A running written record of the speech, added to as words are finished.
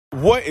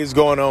What is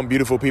going on,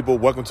 beautiful people?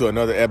 Welcome to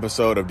another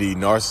episode of the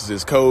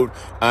Narcissist Code.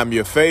 I'm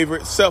your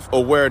favorite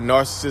self-aware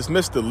narcissist,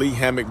 Mr. Lee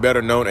Hammock,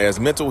 better known as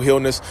Mental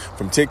Illness,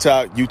 from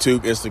TikTok, YouTube,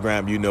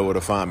 Instagram. You know where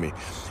to find me.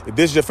 If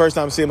this is your first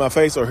time seeing my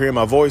face or hearing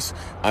my voice,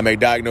 I'm a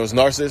diagnosed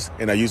narcissist,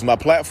 and I use my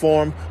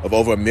platform of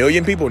over 1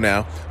 million people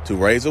now to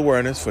raise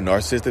awareness for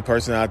narcissistic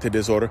personality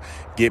disorder,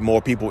 get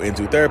more people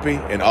into therapy,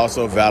 and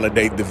also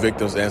validate the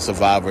victims and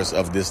survivors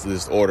of this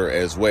disorder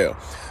as well.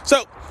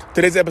 So,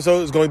 today's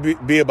episode is going to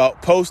be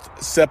about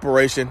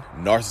post-separation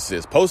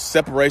narcissist,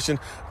 post-separation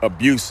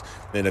abuse,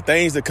 and the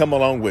things that come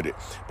along with it.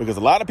 Because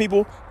a lot of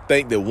people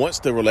think that once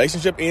the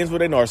relationship ends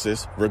with a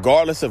narcissist,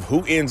 regardless of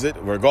who ends it,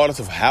 regardless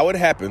of how it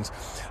happens,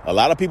 a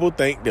lot of people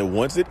think that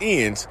once it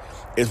ends,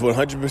 it's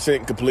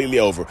 100% completely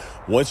over.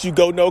 Once you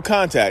go no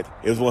contact,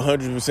 it's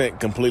 100%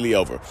 completely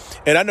over.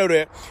 And I know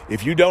that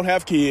if you don't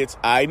have kids,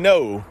 I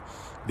know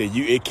that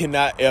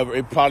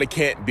it probably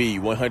can't be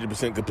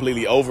 100%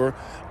 completely over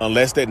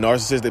unless that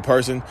narcissistic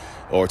person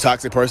or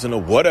toxic person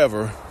or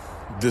whatever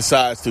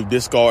decides to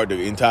discard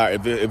the entire,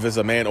 if it's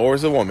a man or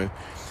it's a woman,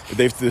 if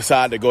they've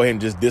decided to go ahead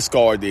and just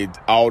discard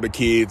all the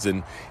kids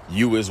and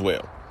you as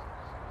well.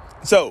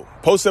 So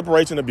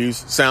post-separation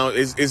abuse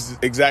is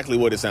exactly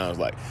what it sounds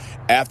like.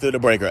 After the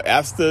breakup,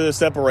 after the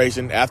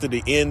separation, after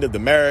the end of the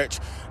marriage,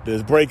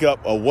 the breakup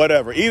or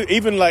whatever,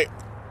 even like,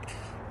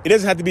 it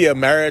doesn't have to be a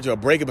marriage or a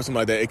breakup or something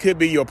like that. It could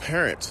be your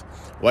parents.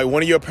 Like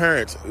one of your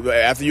parents,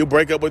 after you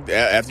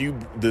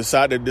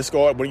decide to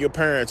discard one of your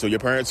parents, or your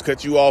parents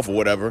cut you off or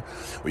whatever,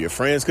 or your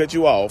friends cut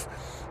you off,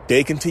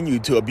 they continue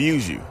to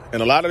abuse you.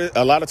 And a lot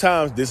of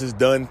times this is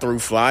done through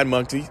flying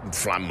monkeys,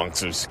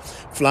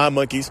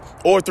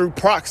 or through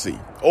proxy,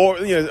 or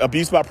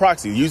abuse by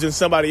proxy, using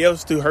somebody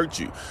else to hurt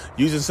you,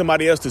 using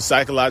somebody else to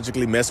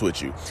psychologically mess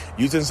with you,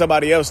 using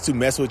somebody else to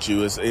mess with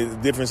you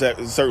in different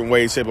certain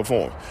ways, shape, or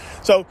form.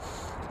 So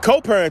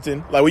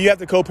co-parenting, like when you have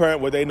to co-parent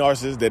with a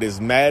narcissist that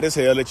is mad as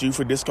hell at you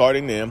for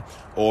discarding them,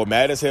 or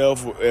mad as hell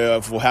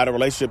for how the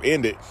relationship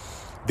ended,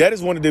 that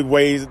is one of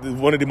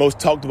the most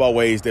talked about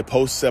ways that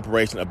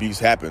post-separation abuse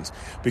happens.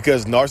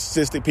 Because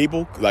narcissistic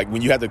people, like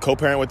when you have to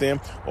co-parent with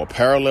them or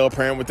parallel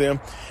parent with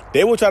them,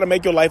 they will try to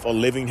make your life a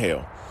living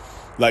hell.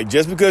 Like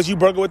just because you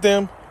broke up with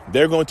them,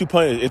 they're going to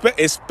punish,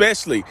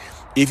 especially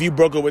if you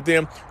broke up with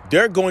them,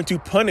 they're going to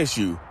punish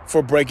you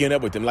for breaking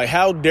up with them. Like,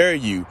 how dare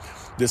you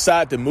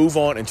decide to move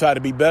on and try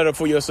to be better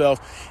for yourself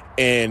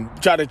and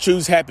try to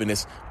choose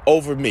happiness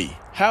over me?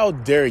 How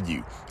dare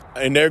you?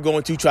 And they're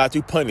going to try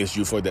to punish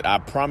you for that. I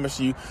promise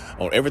you,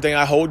 on everything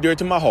I hold dear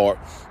to my heart,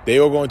 they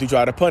are going to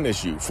try to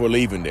punish you for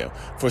leaving them,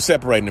 for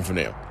separating from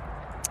them.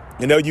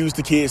 And they'll use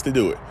the kids to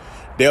do it.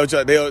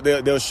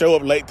 They'll show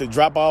up late to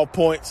drop off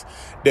points.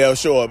 They'll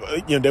show up,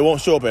 they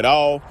won't show up at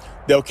all.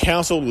 They'll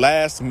cancel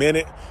last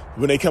minute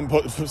when they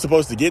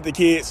supposed to get the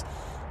kids.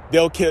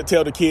 They'll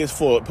tell the kids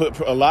put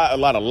a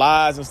lot of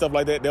lies and stuff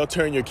like that. They'll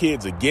turn your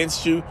kids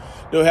against you.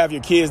 They'll have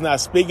your kids not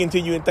speaking to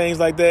you and things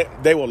like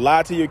that. They will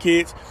lie to your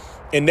kids.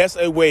 And that's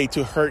a way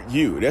to hurt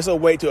you. That's a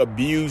way to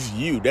abuse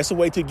you. That's a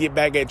way to get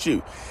back at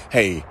you.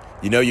 Hey,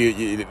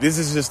 this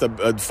is just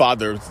a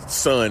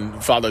father-son,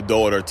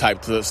 father-daughter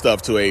type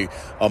stuff to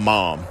a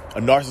mom,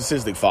 a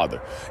narcissistic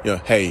father.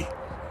 Hey,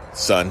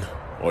 son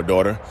or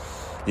daughter,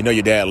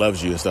 your dad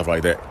loves you and stuff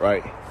like that,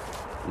 right?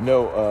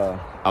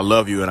 I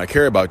love you and I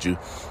care about you.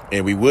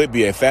 And we would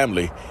be a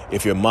family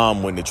if your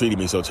mom wouldn't have treated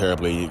me so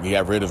terribly. You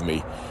got rid of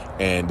me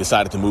and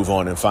decided to move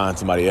on and find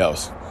somebody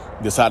else.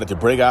 Decided to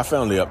break our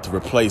family up to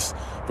replace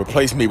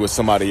me with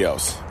somebody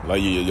else,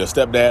 like your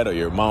stepdad or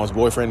your mom's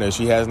boyfriend that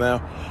she has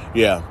now.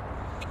 Yeah,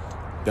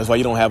 that's why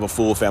you don't have a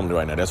full family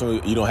right now. That's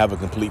why you don't have a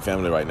complete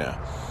family right now.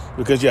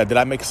 Because did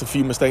I make a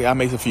few mistakes? I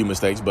made a few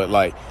mistakes, but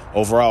like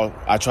overall,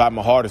 I tried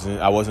my hardest and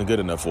I wasn't good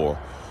enough for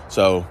her.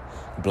 So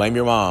blame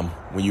your mom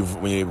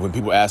when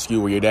people ask you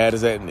where your dad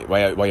is at,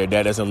 why your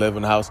dad doesn't live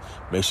in the house.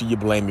 Make sure you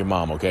blame your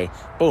mom. Okay,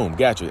 boom,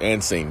 got you.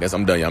 And scene.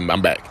 I'm done.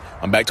 I'm back.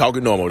 I'm back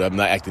talking normal. I'm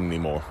not acting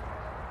anymore.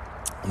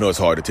 I know it's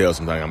hard to tell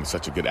sometimes. I'm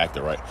such a good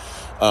actor, right?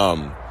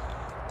 But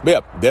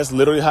yeah, that's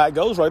literally how it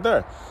goes right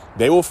there.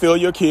 They will fill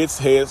your kids'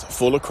 heads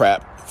full of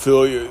crap,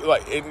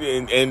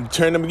 and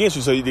turn them against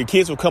you. So the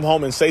kids will come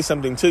home and say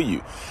something to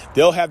you.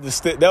 They'll have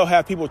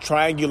people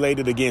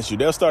triangulated against you.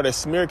 They'll start a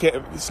smear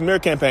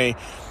campaign.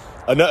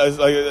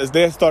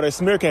 They start a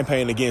smear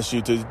campaign against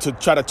you to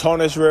try to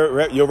tarnish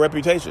your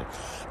reputation.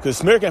 Because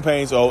smear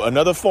campaigns are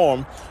another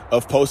form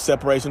of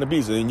post-separation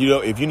abuse. And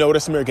if you know what a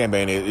smear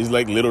campaign is, it's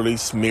like literally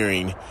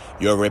smearing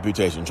your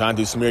reputation, trying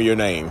to smear your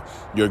name,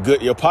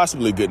 your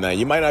possibly good name.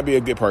 You might not be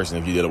a good person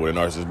if you deal with a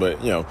narcissist, but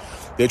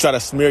they try to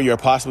smear your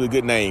possibly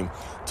good name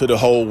to the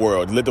whole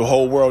world. Let the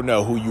whole world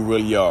know who you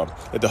really are.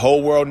 Let the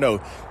whole world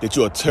know that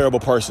you're a terrible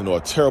person or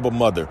a terrible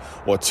mother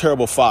or a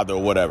terrible father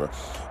or whatever.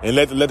 And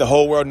let the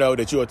whole world know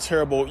that you're a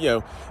terrible,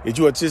 that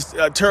you are just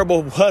a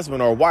terrible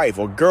husband or wife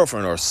or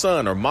girlfriend or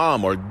son or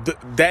mom or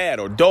dad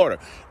or daughter,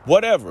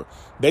 whatever.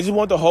 They just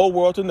want the whole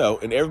world to know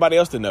and everybody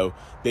else to know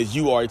that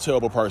you are a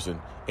terrible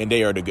person and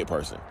they are the good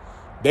person.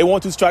 They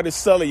want to try to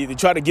sully you, to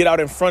try to get out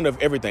in front of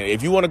everything.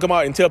 If you want to come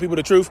out and tell people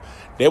the truth,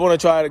 they want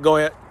to try to go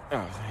ahead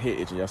Head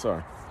itching, y'all.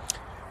 Sorry.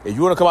 If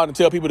you want to come out and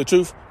tell people the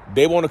truth,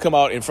 they want to come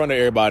out in front of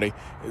everybody.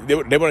 They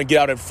want to get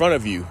out in front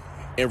of you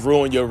and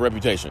ruin your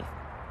reputation.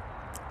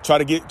 Try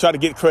to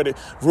get credit,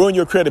 ruin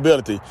your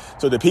credibility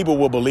so that people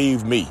will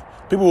believe me.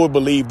 People will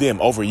believe them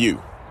over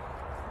you.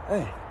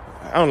 Hey,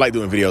 I don't like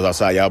doing videos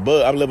outside, y'all.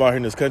 But I live out here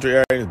in this country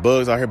area, and there's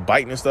bugs out here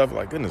biting and stuff.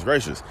 Like, goodness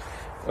gracious.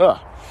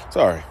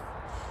 Sorry.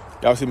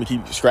 Y'all see me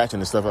keep scratching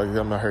and stuff. Like,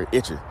 I'm out here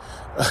itching.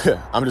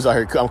 I'm just out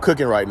here. I'm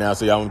cooking right now,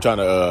 so y'all, I'm trying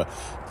to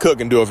cook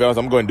and do it.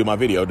 I'm going to do my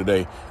video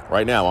today.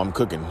 Right now, I'm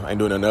cooking. I ain't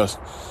doing nothing else.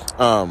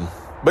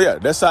 But yeah,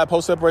 that's how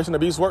post-separation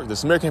abuse works. The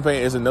smear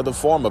campaign is another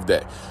form of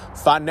that.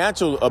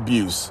 Financial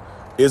abuse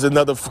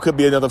could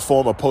be another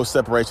form of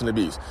post-separation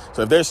abuse.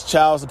 So if there's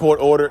child support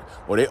ordered,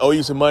 or they owe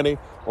you some money,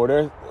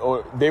 or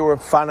they were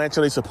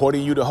financially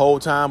supporting you the whole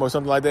time, or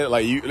something like that.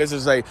 Like, let's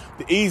just say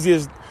the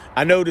easiest.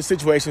 I know the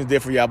situation is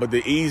different, y'all, but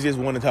the easiest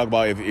one to talk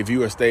about if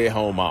you're a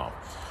stay-at-home mom.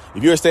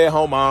 If you're a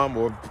stay-at-home mom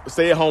or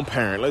stay-at-home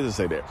parent, let's just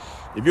say that.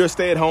 If you're a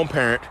stay-at-home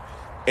parent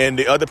and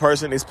the other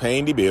person is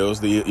paying the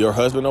bills, your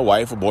husband or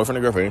wife or boyfriend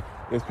or girlfriend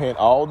is paying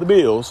all the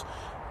bills,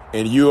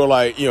 and you're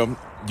like, you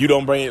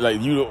don't bring,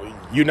 like,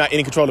 you're not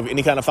in control of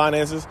any kind of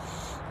finances,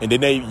 and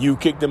then you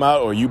kick them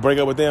out or you break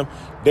up with them,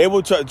 they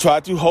will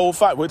try to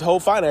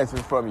withhold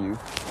finances from you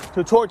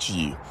to torture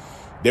you.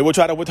 They will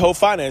try to withhold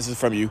finances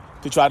from you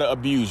to try to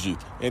abuse you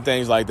and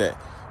things like that.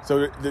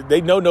 So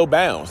they know no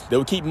bounds. They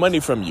will keep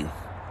money from you.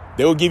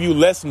 They will give you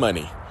less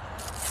money.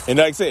 And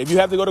like I said, if you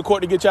have to go to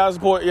court to get child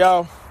support,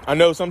 y'all, I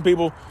know some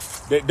people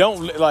that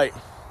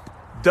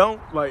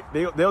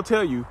they'll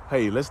tell you,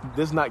 hey,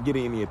 let's not get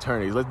any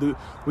attorneys.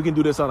 We can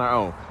do this on our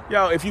own.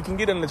 Y'all, if you can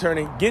get an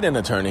attorney, get an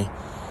attorney.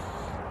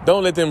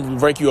 Don't let them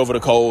rake you over the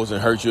coals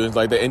and hurt you and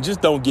like that. And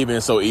just don't give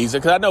in so easy.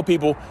 Because I know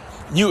people,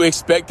 you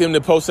expect them to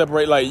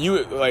post-separate.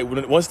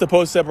 Once the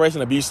post-separation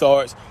abuse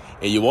starts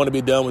and you want to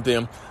be done with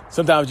them,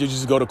 sometimes you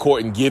just go to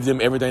court and give them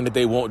everything that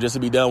they want just to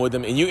be done with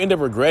them. And you end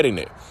up regretting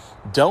it.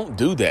 Don't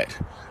do that.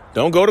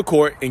 Don't go to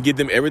court and give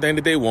them everything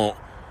that they want,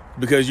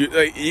 because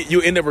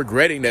you end up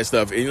regretting that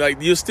stuff.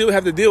 And you'll still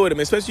have to deal with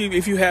them, especially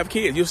if you have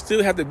kids. You'll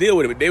still have to deal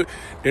with it.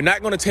 They're not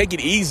going to take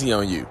it easy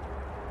on you.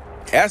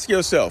 Ask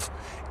yourself,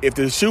 if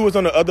the shoe was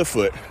on the other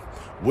foot,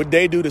 would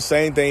they do the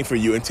same thing for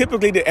you? And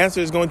typically the answer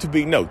is going to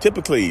be no.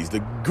 Typically, the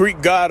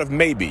Greek god of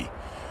maybe. You know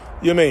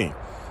what I mean?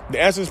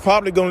 The answer is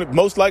probably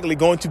most likely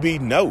going to be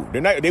no.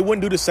 They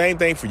wouldn't do the same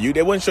thing for you.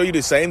 They wouldn't show you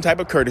the same type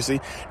of courtesy.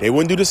 They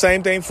wouldn't do the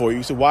same thing for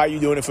you. So why are you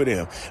doing it for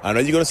them? I know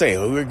you're going to say,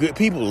 we're good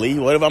people, Lee.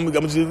 What if I'm a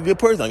good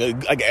person?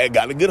 I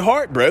got a good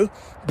heart, bro.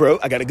 Bro,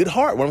 I got a good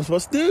heart. What am I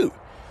supposed to do?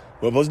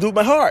 What am I supposed to do with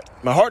my heart?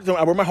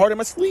 I wear my heart on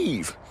my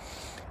sleeve.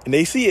 And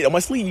they see it on my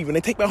sleeve and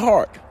they take my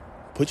heart.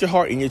 Put your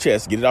heart in your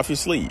chest. Get it off your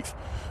sleeve.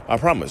 I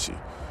promise you.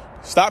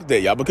 Stop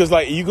that, y'all. Because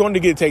you're going to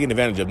get taken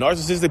advantage of.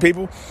 Narcissistic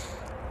people,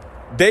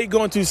 they're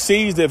going to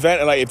seize the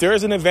advantage. If there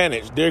is an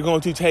advantage, they're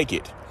going to take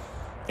it.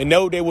 And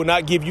no, they will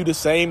not give you the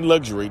same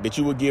luxury that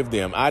you would give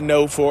them. I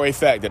know for a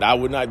fact that I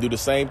would not do the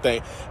same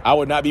thing. I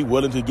would not be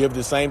willing to give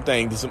the same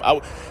thing to some.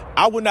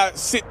 I would not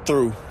sit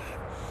through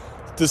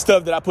the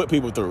stuff that I put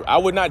people through. I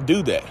would not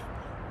do that.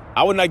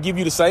 I would not give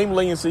you the same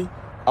leniency.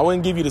 I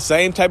wouldn't give you the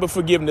same type of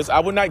forgiveness. I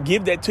would not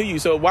give that to you.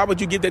 So why would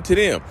you give that to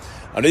them?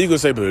 I know you're going to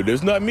say, but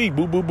it's not me.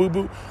 Boo, boo, boo,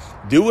 boo.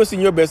 Do what's in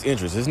your best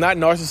interest. It's not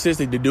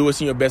narcissistic to do what's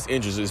in your best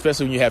interest,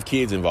 especially when you have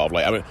kids involved.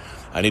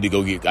 I need to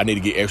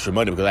get extra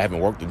money because I haven't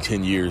worked in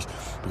 10 years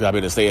because I've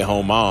been a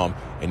stay-at-home mom,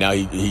 and now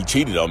he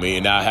cheated on me,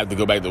 and now I have to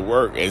go back to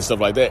work and stuff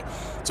like that.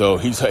 So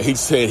he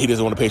said he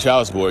doesn't want to pay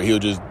child support. He'll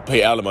just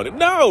pay alimony.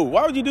 No,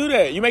 why would you do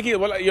that? You make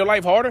your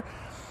life harder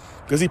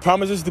because he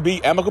promises to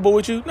be amicable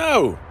with you?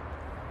 No.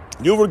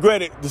 You'll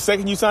regret it the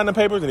second you sign the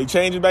papers and he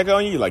changes back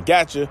on you. You're like,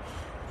 gotcha.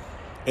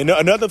 And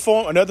another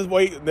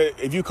way,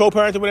 if you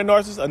co-parenting with a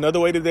narcissist,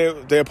 another way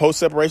that they're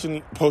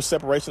post-separation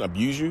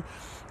abuse you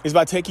is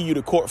by taking you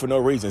to court for no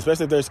reason,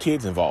 especially if there's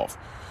kids involved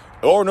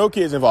or no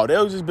kids involved.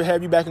 They'll just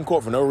have you back in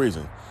court for no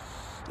reason.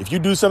 If you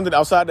do something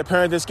outside the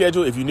parenting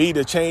schedule, if you need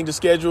to change the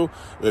schedule,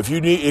 if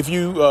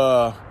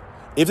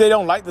they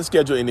don't like the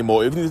schedule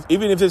anymore, even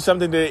if it's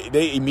something that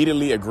they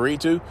immediately agree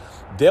to,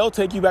 they'll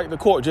take you back to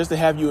court just to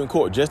have you in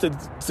court, just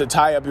to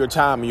tie up your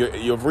time,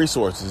 your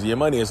resources, your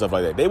money and stuff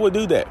like that. They will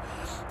do that.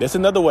 That's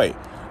another way.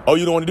 Oh,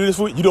 you don't want to do this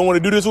with? You don't want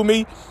to do this with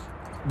me?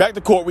 Back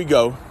to court we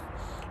go.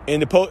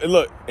 And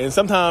look, and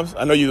sometimes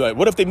I know you're like,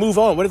 what if they move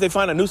on? What if they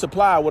find a new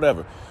supply or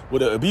whatever? Will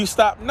the abuse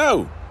stop?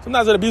 No.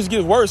 Sometimes the abuse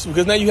gets worse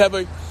because now you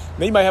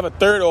might have a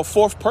third or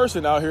fourth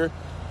person out here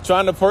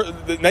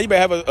now you might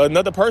have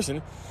another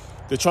person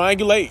to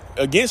triangulate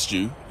against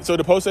you. So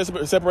the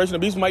post-separation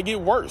abuse might get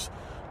worse.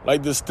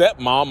 Like the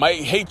stepmom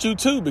might hate you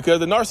too because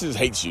the narcissist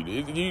hates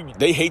you.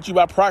 They hate you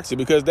by proxy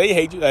because they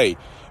hate you. Hey,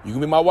 you can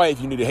be my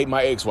wife. You need to hate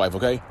my ex-wife.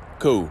 Okay,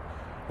 cool.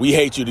 We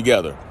hate you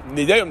together.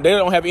 They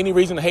don't have any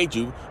reason to hate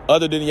you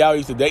other than y'all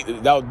used to date.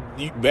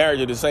 You married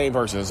to the same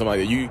person or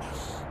somebody. You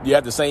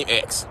have the same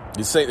ex.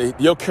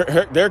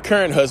 Their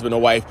current husband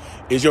or wife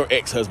is your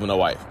ex-husband or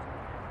wife.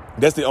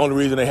 That's the only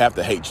reason they have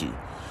to hate you.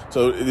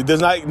 So it does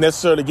not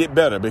necessarily get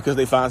better because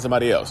they find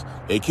somebody else.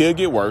 It could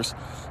get worse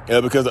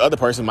because the other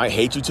person might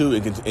hate you too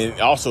and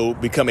also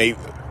become an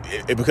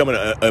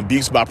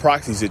abuse by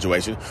proxy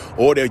situation,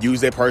 or they'll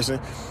use that person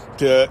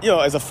to,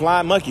 as a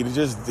flying monkey to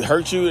just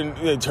hurt you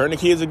and turn the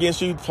kids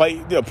against you, play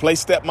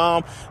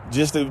stepmom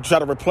just to try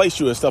to replace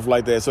you and stuff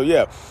like that. So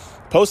yeah,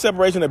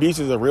 post-separation abuse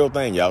is a real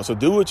thing, y'all. So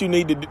do what you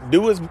need to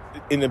do is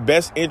in the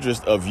best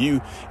interest of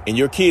you and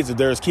your kids if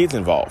there's kids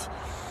involved.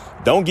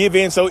 Don't give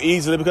in so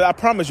easily, because I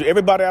promise you,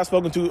 everybody I've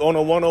spoken to on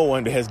a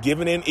one-on-one that has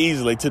given in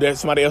easily to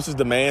somebody else's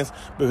demands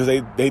because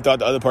they thought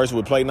the other person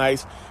would play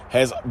nice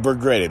has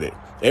regretted it.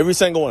 Every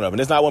single one of them.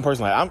 There's not one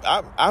person like,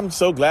 I'm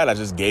so glad I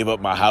just gave up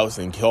my house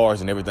and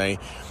cars and everything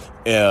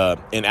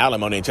in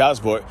alimony and child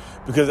support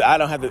because I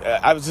don't have to.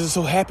 I was just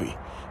so happy.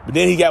 But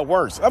then he got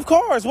worse. Of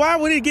course. Why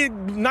would he get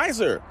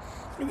nicer?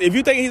 If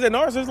you think he's a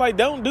narcissist, like,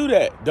 don't do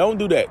that. Don't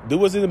do that. Do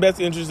what's in the best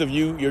interest of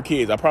you, your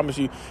kids. I promise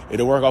you,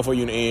 it'll work out for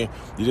you in the end.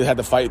 You just have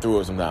to fight through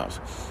it sometimes.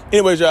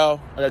 Anyways, y'all,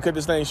 I gotta cut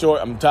this thing short.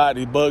 I'm tired.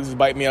 These bugs is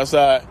biting me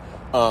outside.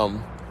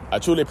 I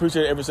truly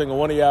appreciate every single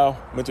one of y'all.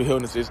 Mental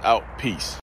Healness is out. Peace.